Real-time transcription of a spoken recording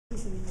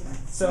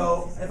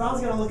So if I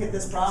was going to look at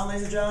this problem,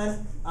 ladies and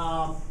gentlemen,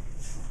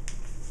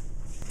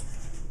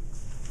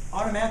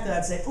 automatically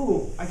I'd say,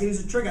 ooh, I could use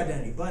a trig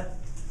identity. But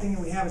the thing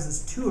that we have is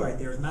this 2 right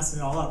there is messing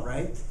it all up,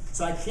 right?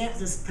 So I can't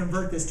just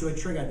convert this to a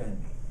trig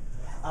identity.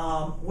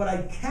 What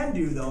I can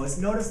do, though, is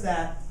notice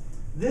that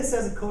this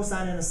has a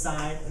cosine and a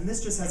sine, and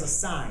this just has a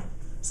sine.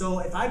 So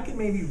if I could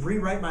maybe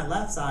rewrite my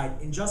left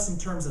side in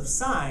terms of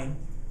sine,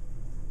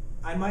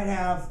 I might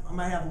have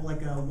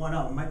like a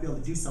 1-up. I might be able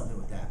to do something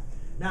with that.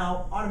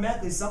 Now,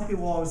 automatically, some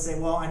people always say,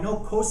 well, I know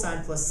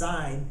cosine plus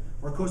sine,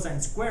 or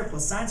cosine squared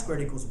plus sine squared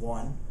equals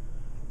 1.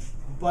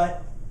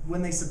 But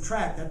when they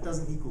subtract, that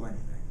doesn't equal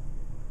anything.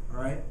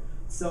 All right?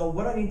 So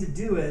what I need to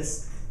do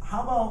is,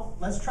 how about,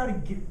 let's try to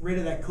get rid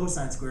of that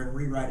cosine squared and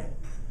rewrite it.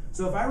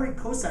 So if I read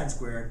cosine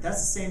squared,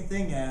 that's the same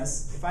thing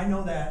as, if I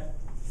know that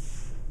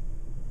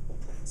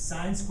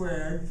sine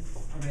squared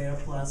of beta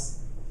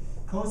plus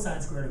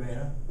cosine squared of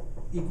beta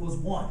equals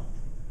 1.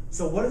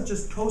 So what does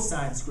just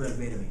cosine squared of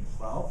beta mean?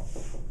 Well,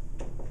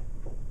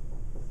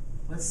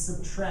 let's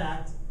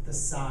subtract the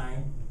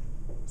sine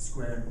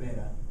squared of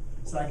beta.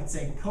 So I can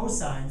say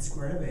cosine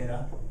squared of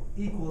beta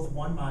equals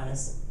 1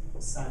 minus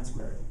sine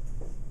squared.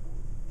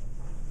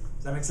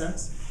 Does that make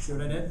sense? See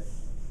what I did?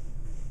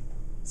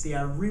 See,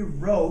 I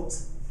rewrote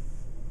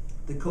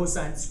the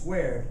cosine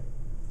squared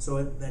so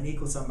it then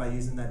equals something by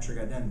using that trig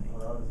identity. Oh,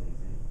 that was easy.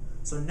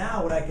 So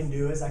now what I can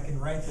do is I can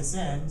write this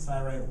in. So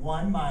I write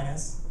 1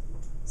 minus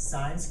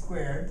sine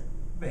squared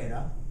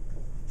beta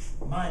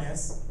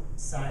minus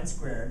sine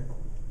squared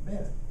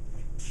beta.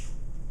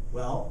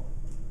 Well,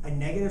 a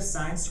negative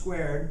sine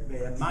squared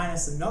beta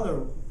minus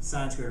another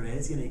sine squared beta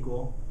is going to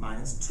equal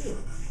minus 2.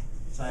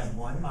 So I have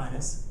 1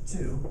 minus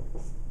 2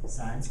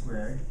 sine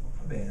squared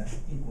of beta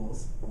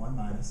equals 1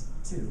 minus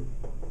 2.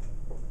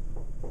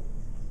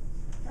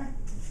 Okay.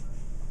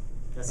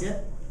 That's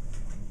it?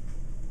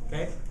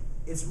 Okay?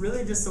 It's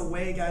really just a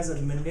way, guys,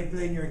 of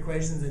manipulating your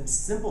equations and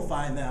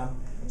simplifying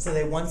them so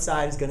that one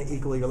side is going to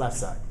equal your left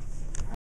side.